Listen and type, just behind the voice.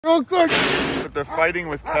Oh, good. But they're fighting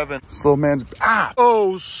with Kevin. This little man's... Ah!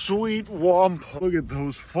 Oh, sweet womp. Look at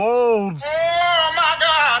those folds. Oh, my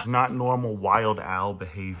God. Not normal wild owl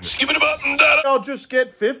behavior. Skip it up and down. I'll just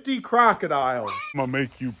get 50 crocodiles. I'm gonna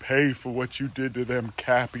make you pay for what you did to them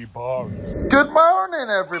capybaras. Good morning,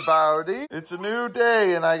 everybody. It's a new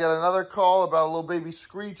day, and I got another call about a little baby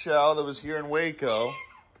screech owl that was here in Waco.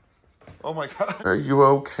 Oh my God. Are you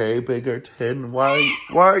okay, Biggerton? Why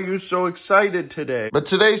are you so excited today? But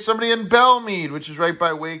today, somebody in Belmead, which is right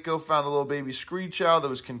by Waco, found a little baby screech owl that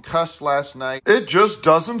was concussed last night. It just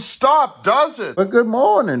doesn't stop, does it? But good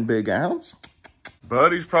morning, Big Owls.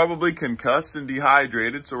 But he's probably concussed and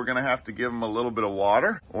dehydrated, so we're gonna have to give him a little bit of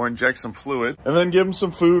water or inject some fluid. And then give him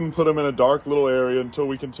some food and put him in a dark little area until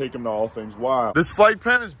we can take him to All Things Wild. This flight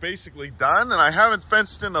pen is basically done, and I haven't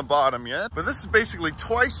fenced in the bottom yet. But this is basically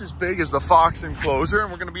twice as big as the fox enclosure, and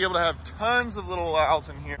we're gonna be able to have tons of little owls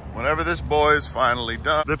in here whenever this boy is finally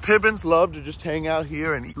done. The pibbins love to just hang out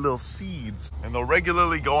here and eat little seeds, and they'll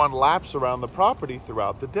regularly go on laps around the property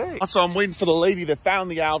throughout the day. Also, I'm waiting for the lady that found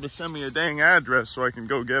the owl to send me a dang address so I can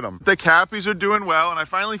go get them. The cappies are doing well, and I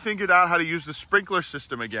finally figured out how to use the sprinkler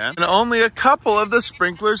system again. And only a couple of the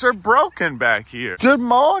sprinklers are broken back here. Good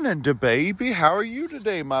morning, da baby. How are you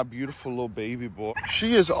today, my beautiful little baby boy?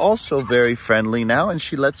 She is also very friendly now, and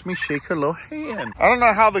she lets me shake her little hand. I don't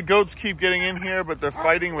know how the goats keep getting in here, but they're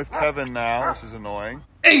fighting with Kevin now, which is annoying.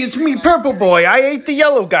 Hey, it's me, Purple Boy. I ate the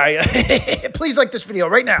yellow guy. Please like this video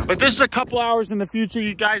right now. But this is a couple hours in the future,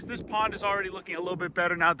 you guys. This pond is already looking a little bit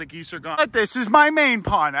better now that the geese are gone. But this is my main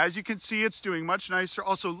pond. As you can see, it's doing much nicer.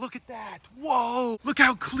 Also, look at that. Whoa. Look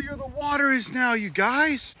how clear the water is now, you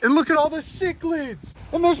guys. And look at all the cichlids.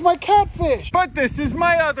 And there's my catfish. But this is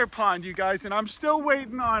my other pond, you guys. And I'm still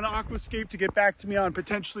waiting on Aquascape to get back to me on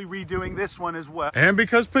potentially redoing this one as well. And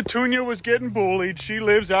because Petunia was getting bullied, she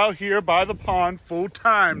lives out here by the pond full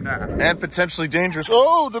time now. And potentially dangerous.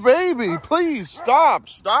 Oh, the baby, please stop.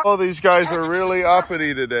 Oh, these guys are really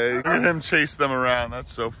uppity today. Look at him chase them around.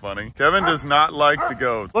 That's so funny. Kevin does not like the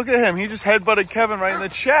goats. Look at him. He just headbutted Kevin right in the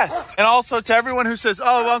chest. And also to everyone who says,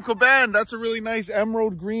 oh, Uncle Ben, that's a really nice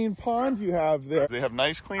emerald green pond you have there. They have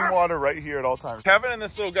nice clean water right here at all times. Kevin and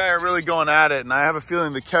this little guy are really going at it, and I have a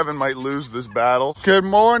feeling that Kevin might lose this battle. Good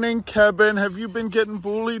morning, Kevin. Have you been getting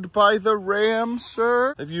bullied by the ram,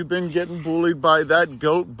 sir? Have you been getting bullied by that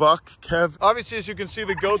goat buck, Kev? Obviously, as you can see,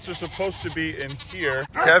 the goats are supposed to be in here.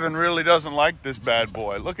 Kevin really doesn't like this bad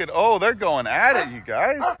boy. Look at, oh, they're going at it, you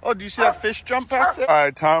guys. Oh, do you see that fish jump back there? All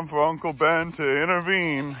right, time for Uncle Ben to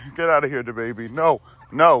intervene. Get out of here, the baby. No,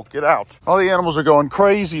 get out. All the animals are going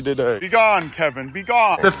crazy today. Be gone, Kevin, be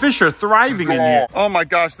gone. The fish are thriving in here. Oh my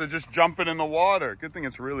gosh, they're just jumping in the water. Good thing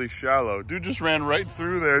it's really shallow. Dude just ran right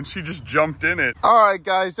through there and she just jumped in it. All right,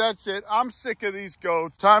 guys, that's it. I'm sick of these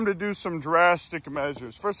goats. Time to do some drastic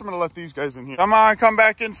measures. First, I'm gonna let these guys in here. Come on, come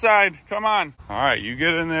back inside. Come on. All right, you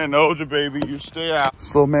get in there. No, the baby, you stay out.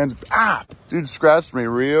 This little man's, dude scratched me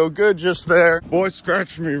real good just there. Boy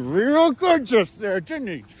scratched me real good just there, didn't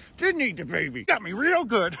he? Didn't he, the baby? Got me real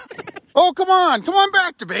good. Oh, come on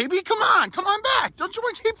back, the baby. Come on back. Don't you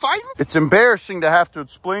want to keep fighting? It's embarrassing to have to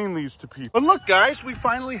explain these to people. But look, guys, we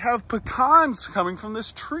finally have pecans coming from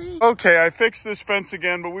this tree. Okay, I fixed this fence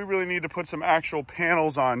again, but we really need to put some actual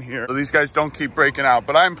panels on here so these guys don't keep breaking out.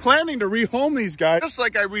 But I'm planning to rehome these guys just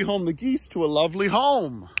like I rehomed the geese to a lovely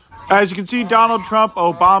home. As you can see, Donald Trump,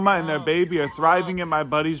 Obama, and their baby are thriving in my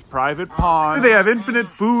buddy's private pond. They have infinite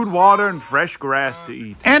food, water, and fresh grass to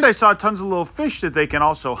eat. And I saw tons of little fish that they can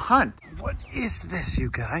also hunt. What is this,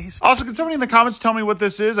 you guys? Also, can somebody in the comments tell me what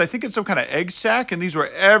this is? I think it's some kind of egg sack, and these were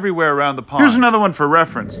everywhere around the pond. Here's another one for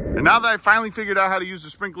reference. And now that I finally figured out how to use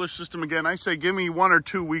the sprinkler system again, I say give me 1 or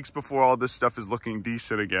 2 weeks before all this stuff is looking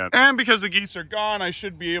decent again. And because the geese are gone, I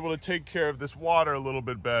should be able to take care of this water a little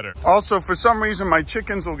bit better. Also, for some reason, my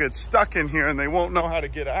chickens will get stuck in here and they won't know how to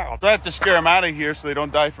get out. So I have to scare them out of here so they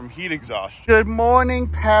don't die from heat exhaustion. Good morning,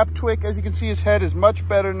 Paptwick. As you can see, his head is much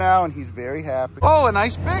better now and he's very happy. Oh, a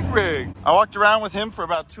nice big rig. I walked around with him for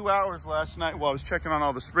about 2 hours last night while I was checking on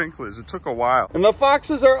all the sprinklers. It took a while. And the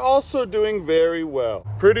foxes are also doing very well.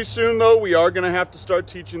 Pretty soon, though, we are going to have to start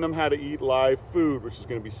teaching them how to eat live food, which is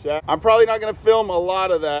going to be sad. I'm probably not going to film a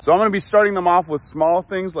lot of that. So I'm going to be starting them off with small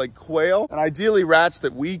things like quail and ideally rats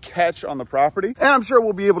that we catch on the property. And I'm sure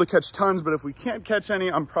we'll be able to catch tons, but if we can't catch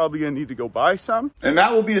any, I'm probably going to need to go buy some. And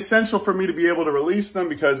that will be essential for me to be able to release them,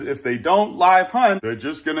 because if they don't live hunt, they're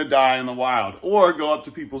just going to die in the wild or go up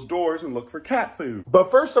to people's doors cars and look for cat food.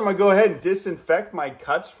 But first, I'm gonna go ahead and disinfect my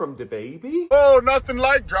cuts from the baby. Oh, nothing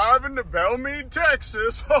like driving to Belmead,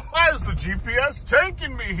 Texas. Why's the GPS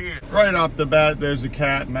taking me here? Right off the bat, there's a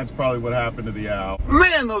cat, and that's probably what happened to the owl.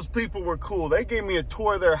 Man, those people were cool. They gave me a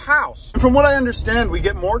tour of their house. And from what I understand, we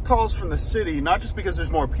get more calls from the city, not just because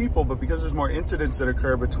there's more people, but because there's more incidents that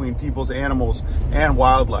occur between people's animals and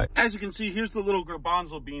wildlife. As you can see, here's the little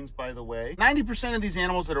garbanzo beans, by the way. 90% of these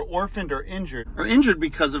animals that are orphaned or injured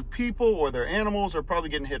because of people or their animals are probably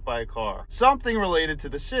getting hit by a car. Something related to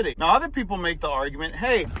the city. Now, other people make the argument,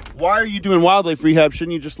 hey, why are you doing wildlife rehab?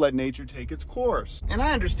 Shouldn't you just let nature take its course? And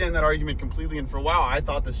I understand that argument completely, and for a while I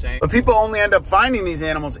thought the same. But people only end up finding these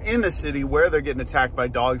animals in the city where they're getting attacked by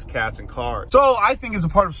dogs, cats, and cars. So I think as a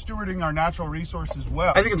part of stewarding our natural resources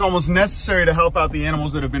well, I think it's almost necessary to help out the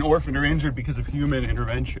animals that have been orphaned or injured because of human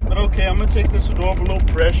intervention. But okay, I'm gonna take this adorable little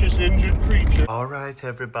precious injured creature. All right,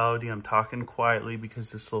 everybody, I'm talking quietly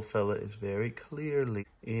because this little fella is very clearly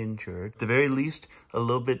injured. At the very least, a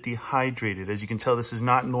little bit dehydrated. As you can tell, this is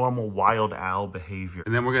not normal wild owl behavior.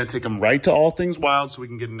 And then we're gonna take him right to All Things Wild so we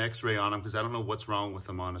can get an x-ray on him, because I don't know what's wrong with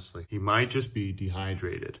him, honestly. He might just be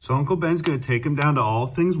dehydrated. So Uncle Ben's gonna take him down to All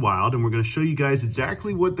Things Wild, and we're gonna show you guys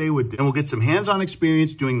exactly what they would do. And we'll get some hands-on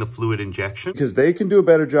experience doing the fluid injection, because they can do a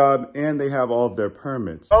better job and they have all of their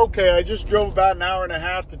permits. Okay, I just drove about an hour and a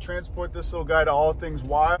half to transport this little guy to All Things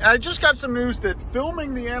Wild. And I just got some news that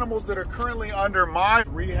filming the animals that are currently under my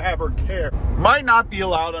rehab or care might not be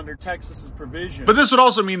allowed under Texas's provision. But this would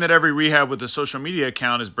also mean that every rehab with a social media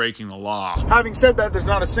account is breaking the law. Having said that, there's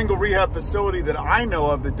not a single rehab facility that I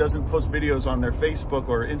know of that doesn't post videos on their Facebook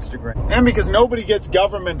or Instagram. And because nobody gets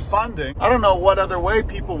government funding, I don't know what other way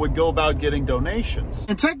people would go about getting donations.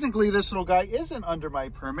 And technically, this little guy isn't under my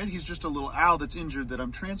permit. He's just a little owl that's injured that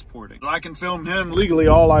I'm transporting. So I can film him legally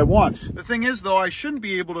all I want. The thing is, though, I shouldn't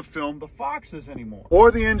be able to film the foxes anymore,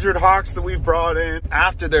 or the injured hawks that we've brought in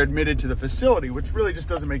after they're admitted to the facility, which really just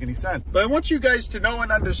doesn't make any sense. But I want you guys to know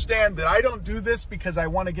and understand that I don't do this because I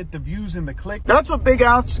want to get the views and the click. That's what Big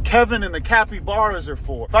Outs, Kevin, and the capybaras are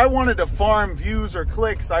for. If I wanted to farm views or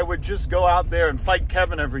clicks, I would just go out there and fight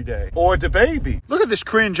Kevin every day. Or the baby. Look at this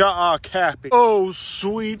cringe, Cappy. Oh,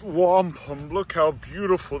 sweet wampum. Look how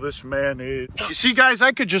beautiful this man is. You see, guys,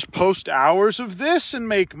 I could just post hours of this and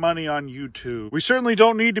make money on YouTube. We certainly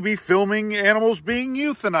don't need to be filming animals being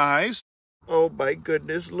euthanized. Oh my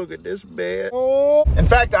goodness, look at this man. Oh. In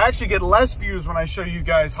fact, I actually get less views when I show you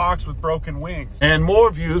guys hawks with broken wings, and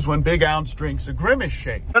more views when Big Ounce drinks a Grimace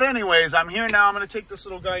shake. But anyways, I'm here now. I'm gonna take this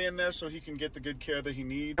little guy in there so he can get the good care that he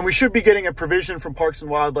needs. And we should be getting a provision from Parks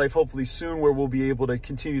and Wildlife hopefully soon, where we'll be able to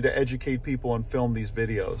continue to educate people and film these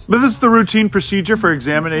videos. But this is the routine procedure for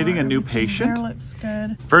examining a new patient. Hair looks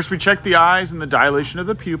good. First, we check the eyes and the dilation of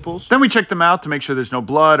the pupils. Then we check the mouth to make sure there's no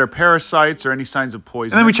blood or parasites or any signs of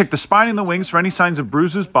poison. And then we check the spine and the wings for any signs of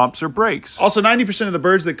bruises, bumps, or breaks. Also, 90% of the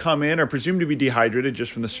birds that come in are presumed to be dehydrated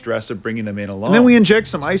just from the stress of bringing them in alone. And then we inject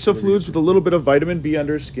some isofluids with a little bit of vitamin B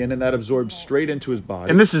under his skin, and that absorbs straight into his body.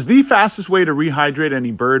 And this is the fastest way to rehydrate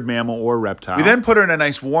any bird, mammal, or reptile. We then put her in a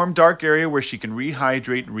nice warm, dark area where she can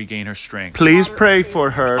rehydrate and regain her strength. Please pray for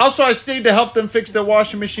her. Also, I stayed to help them fix their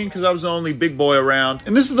washing machine because I was the only big boy around.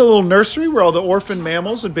 And this is the little nursery where all the orphan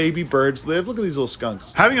mammals and baby birds live. Look at these little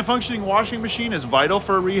skunks. Having a functioning washing machine is vital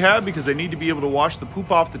for a rehab because they need to be able to wash the poop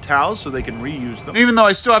off the towels so they can reuse them. And even though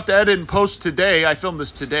I still have to edit and post today, I filmed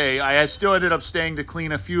this today, I still ended up staying to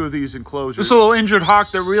clean a few of these enclosures. This little injured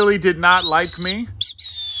hawk that really did not like me.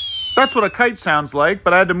 That's what a kite sounds like,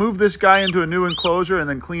 but I had to move this guy into a new enclosure and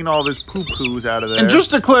then clean all of his poo-poos out of there. And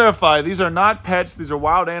just to clarify, these are not pets, these are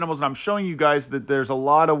wild animals, and I'm showing you guys that there's a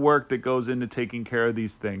lot of work that goes into taking care of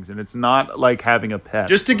these things, and it's not like having a pet.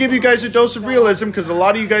 Just to give you guys a dose of realism, because a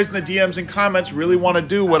lot of you guys in the DMs and comments really want to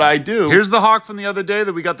do what I do. Here's the hawk from the other day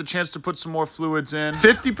that we got the chance to put some more fluids in.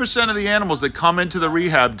 50% of the animals that come into the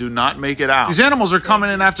rehab do not make it out. These animals are coming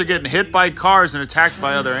in after getting hit by cars and attacked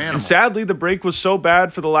by other animals. And sadly, the break was so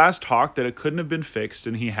bad for the last hawk that it couldn't have been fixed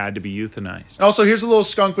and he had to be euthanized. And also, here's a little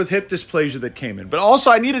skunk with hip dysplasia that came in. But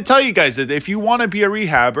also, I need to tell you guys that if you want to be a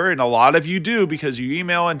rehabber, and a lot of you do because you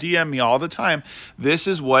email and DM me all the time, this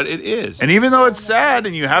is what it is. And even though it's sad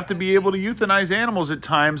and you have to be able to euthanize animals at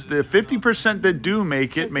times, the 50% that do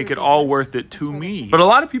make it all worth it to me. But a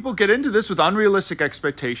lot of people get into this with unrealistic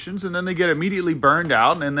expectations, and then they get immediately burned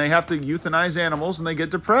out, and they have to euthanize animals and they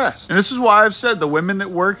get depressed. And this is why I've said the women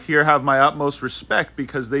that work here have my utmost respect,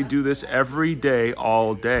 because they do this every day,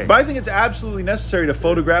 all day. But I think it's absolutely necessary to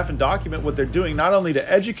photograph and document what they're doing, not only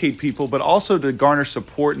to educate people, but also to garner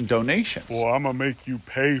support and donations. Boy, I'm gonna make you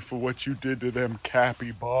pay for what you did to them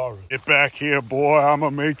capybaras. Get back here, boy, I'm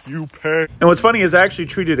gonna make you pay. And what's funny is I actually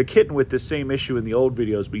treated a kitten with this same issue in the old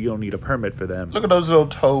videos, but you don't need a permit for them. Look at those little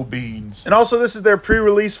toe beans. And also, this is their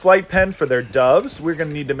pre-release flight pen for their doves. We're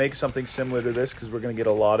gonna need to make something similar to this because we're gonna get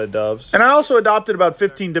a lot of doves. And I also adopted about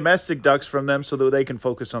 15 domestic ducks from them so that they can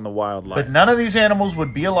focus on the wildlife. But none of these animals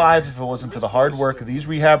would be alive if it wasn't for the hard work of these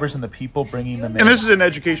rehabbers and the people bringing them in. And this is an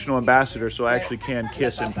educational ambassador, so I actually can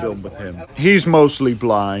kiss and film with him. He's mostly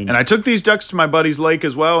blind. And I took these ducks to my buddy's lake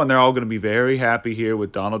as well, and they're all going to be very happy here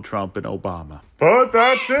with Donald Trump and Obama. But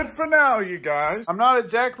that's it for now, you guys. I'm not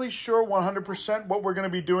exactly sure 100% what we're going to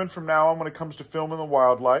be doing from now on when it comes to filming the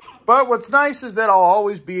wildlife. But what's nice is that I'll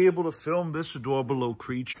always be able to film this adorable little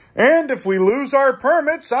creature. And if we lose our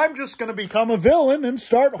permits, I'm just going to become a villain and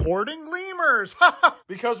start hoarding lemurs.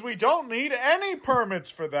 Because we don't need any permits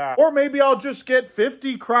for that. Or maybe I'll just get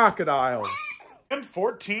 50 crocodiles. And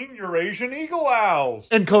 14 Eurasian eagle owls.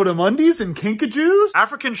 And coatimundis and kinkajous.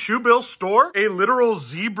 African shoebill stork. A literal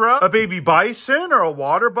zebra. A baby bison or a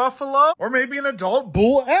water buffalo. Or maybe an adult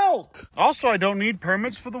bull elk. Also, I don't need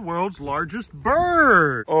permits for the world's largest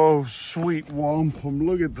bird. Oh, sweet wampum.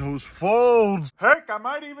 Look at those folds. Heck, I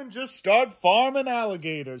might even just start farming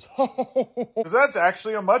alligators. Because that's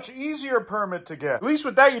actually a much easier permit to get. At least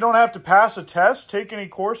with that, you don't have to pass a test, take any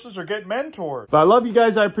courses, or get mentored. But I love you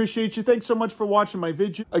guys. I appreciate you. Thanks so much for watching my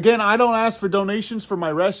video. Again, I don't ask for donations for my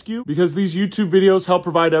rescue because these YouTube videos help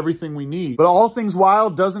provide everything we need. But All Things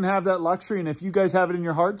Wild doesn't have that luxury, and if you guys have it in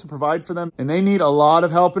your heart to provide for them, and they need a lot of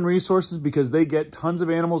help and resources because they get tons of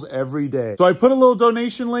animals every day. So I put a little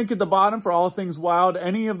donation link at the bottom for All Things Wild.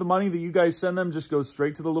 Any of the money that you guys send them just goes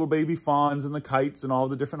straight to the little baby fawns and the kites and all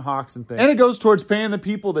the different hawks and things. And it goes towards paying the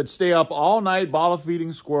people that stay up all night bottle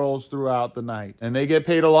feeding squirrels throughout the night. And they get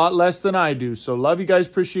paid a lot less than I do. So love you guys,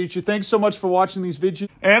 appreciate you. Thanks so much for watching these videos.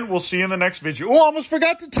 And we'll see you in the next video. Oh, I almost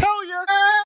forgot to tell you.